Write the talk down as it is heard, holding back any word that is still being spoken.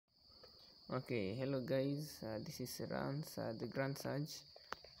Okay, hello guys, this is Rans, the Grand Surge.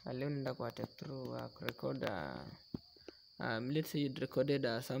 Leo nenda kwa take through record. Let's say you recorded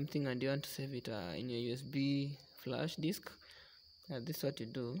something and you want to save it in your USB flash disk. This is what you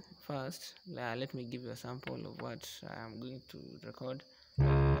do. First, let me give you a sample of what I'm going to record.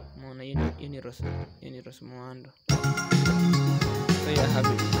 Mona uniros moando. So you have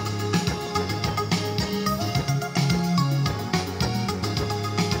it.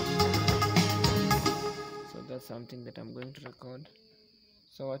 That's something that I'm going to record.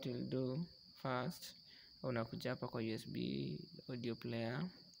 So what you'll do first, unakuja hapa kwa USB audio player,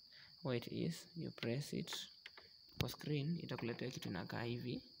 where it is, you press it. Kwa screen itakuletea kitu inakaa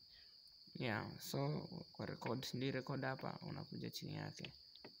hivi. Yeah, so kwa record, ndi record hapa, unakuja chini yake,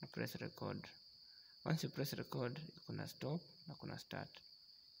 you press record. Once you press record, kuna stop na kuna start.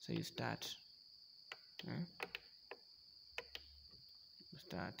 So you start.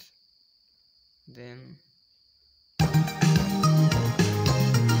 Start. Then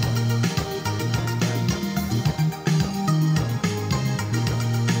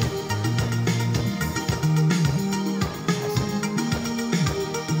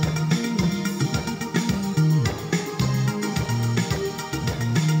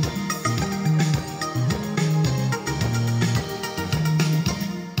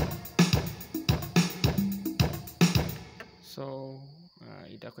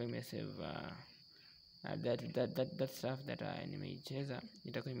itakuwa imesave that stuff that nimeicheza,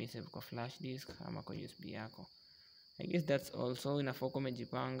 itakuwa imesave kwa flash disk ama kwa USB yako. I guess that's also inafaa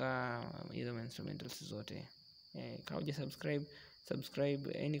umejipanga hizo instrumentals zote. Kama uja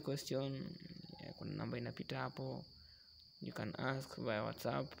subscribe, any question, kuna namba inapita hapo, you can ask via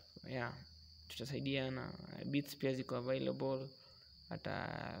WhatsApp. Yeah, tutasaidiana. Beats pia ziko available at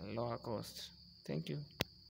a lower cost. Thank you.